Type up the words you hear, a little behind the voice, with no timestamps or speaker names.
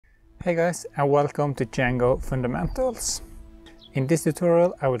Hey guys, and welcome to Django Fundamentals. In this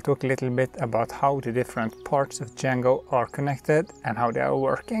tutorial I will talk a little bit about how the different parts of Django are connected and how they are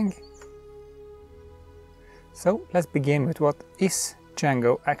working. So let's begin with what is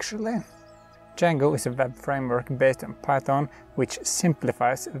Django actually. Django is a web framework based on Python which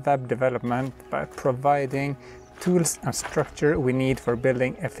simplifies web development by providing tools and structure we need for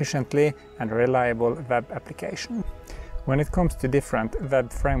building efficiently and reliable web applications. When it comes to different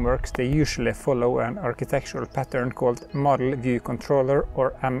web frameworks, they usually follow an architectural pattern called Model View Controller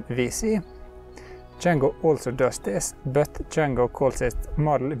or MVC. Django also does this, but Django calls it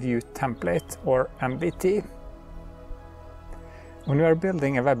Model View Template or MVT. When we are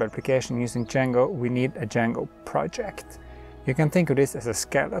building a web application using Django, we need a Django project. You can think of this as a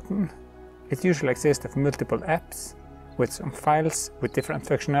skeleton. It usually exists of multiple apps with some files with different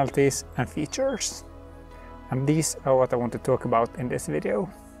functionalities and features. And these are what I want to talk about in this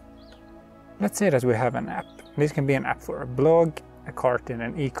video. Let's say that we have an app. This can be an app for a blog, a cart in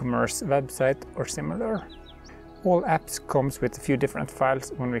an e-commerce website or similar. All apps comes with a few different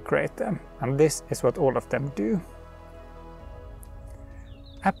files when we create them, and this is what all of them do.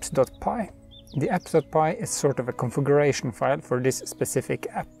 Apps.py. The apps.py is sort of a configuration file for this specific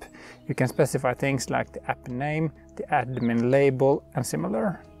app. You can specify things like the app name, the admin label and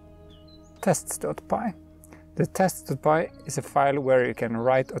similar. Tests.py. The tests.py is a file where you can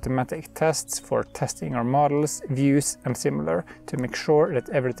write automatic tests for testing our models, views and similar to make sure that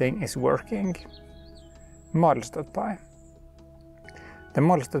everything is working. Models.py. The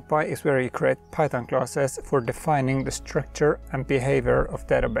models.py is where you create Python classes for defining the structure and behavior of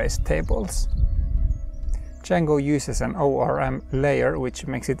database tables. Django uses an ORM layer which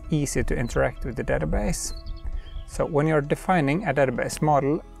makes it easy to interact with the database. So when you're defining a database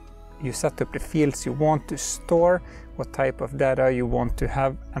model, you set up the fields you want to store, what type of data you want to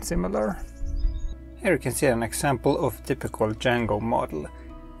have and similar. Here you can see an example of a typical Django model.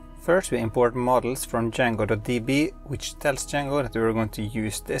 First we import models from Django.db, which tells Django that we're going to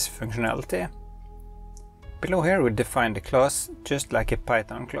use this functionality. Below here we define the class just like a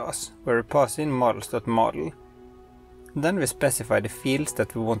Python class, where we pass in models.model. Then we specify the fields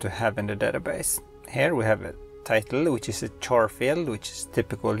that we want to have in the database. Here we have a title, which is a char field, which is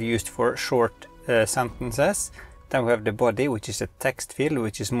typically used for short sentences. Then we have the body, which is a text field,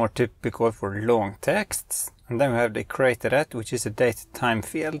 which is more typical for long texts. And then we have the created at, which is a date time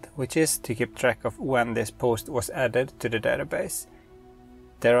field, which is to keep track of when this post was added to the database.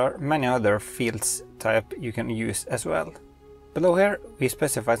 There are many other fields type you can use as well. Below here we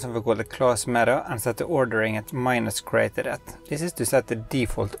specify something called a class meta and set the ordering at -created at. This is to set the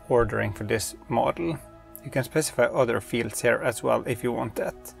default ordering for this model. You can specify other fields here as well if you want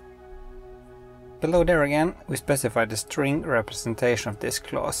that. Below there again we specify the string representation of this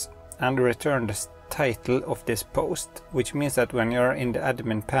class and return the title of this post, which means that when you're in the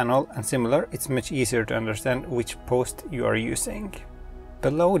admin panel and similar, it's much easier to understand which post you are using.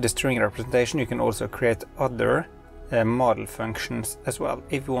 Below the string representation you can also create other model functions as well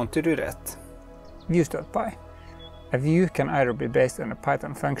if you want to do that. Views.py. A view can either be based on a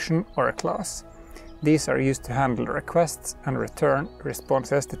Python function or a class. These are used to handle requests and return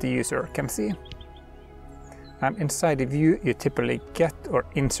responses that the user can see. And inside the view you typically get or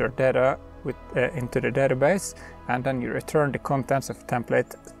insert data into the database, and then you return the contents of the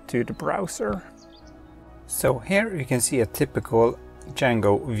template to the browser. So here you can see a typical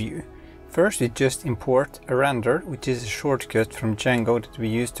Django view. First we just import a render, which is a shortcut from Django that we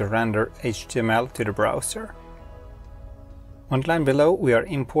use to render HTML to the browser. On the line below we are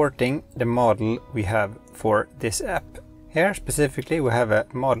importing the model we have for this app. Here specifically we have a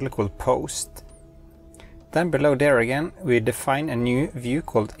model called post. Then below there again we define a new view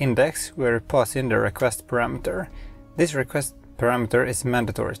called index where we pass in the request parameter. This request parameter is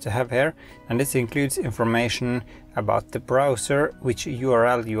mandatory to have here, and this includes information about the browser, which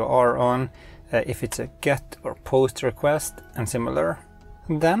URL you are on, if it's a get or post request and similar.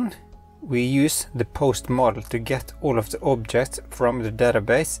 Then we use the post model to get all of the objects from the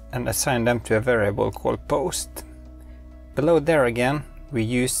database and assign them to a variable called post. Below there again we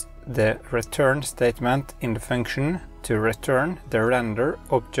use the return statement in the function to return the render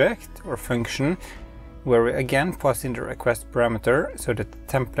object or function, where we again pass in the request parameter so that the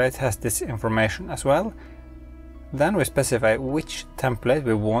template has this information as well. Then we specify which template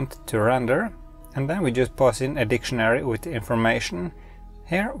we want to render, and then we just pass in a dictionary with the information.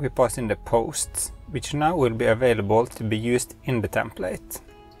 Here we pass in the posts, which now will be available to be used in the template.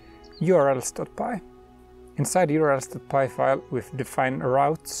 urls.py. Inside the urls.py file, we've defined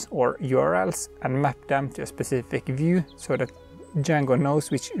routes or URLs and mapped them to a specific view so that Django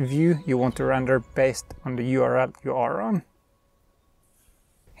knows which view you want to render based on the URL you are on.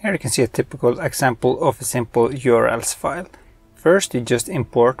 Here you can see a typical example of a simple URLs file. First, you just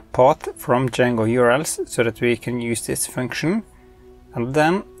import path from Django URLs so that we can use this function. And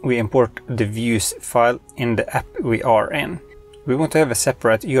then we import the views file in the app we are in. We want to have a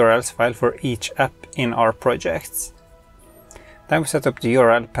separate URLs file for each app in our projects. Then we set up the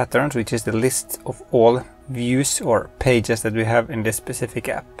URL patterns, which is the list of all views or pages that we have in this specific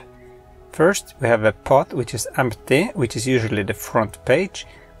app. First, we have a path which is empty, which is usually the front page,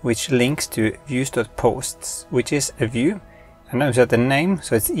 which links to views.posts, which is a view. And then we set the name,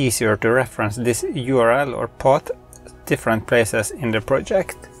 so it's easier to reference this URL or path different places in the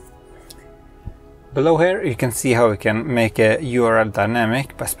project. Below here you can see how we can make a URL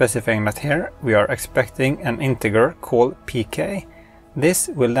dynamic by specifying that here we are expecting an integer called pk. This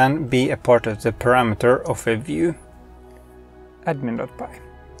will then be a part of the parameter of a view. Admin.py.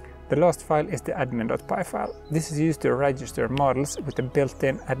 The last file is the admin.py file. This is used to register models with a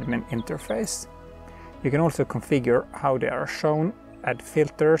built-in admin interface. You can also configure how they are shown, add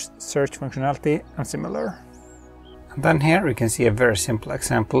filters, search functionality and similar. And then here we can see a very simple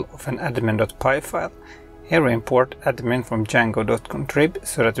example of an admin.py file. Here we import admin from django.contrib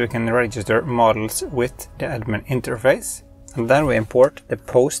so that we can register models with the admin interface. And then we import the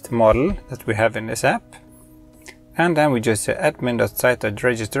post model that we have in this app. And then we just say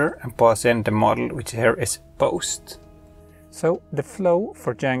admin.site.register and pass in the model, which here is post. So the flow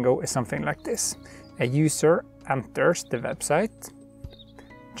for Django is something like this. A user enters the website.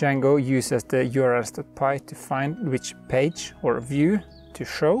 Django uses the urls.py to find which page or view to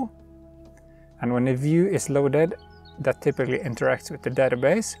show. And when a view is loaded, that typically interacts with the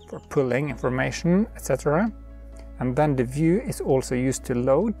database for pulling information, etc. And then the view is also used to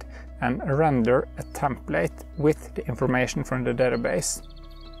load and render a template with the information from the database.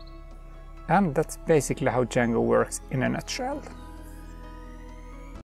 And that's basically how Django works in a nutshell.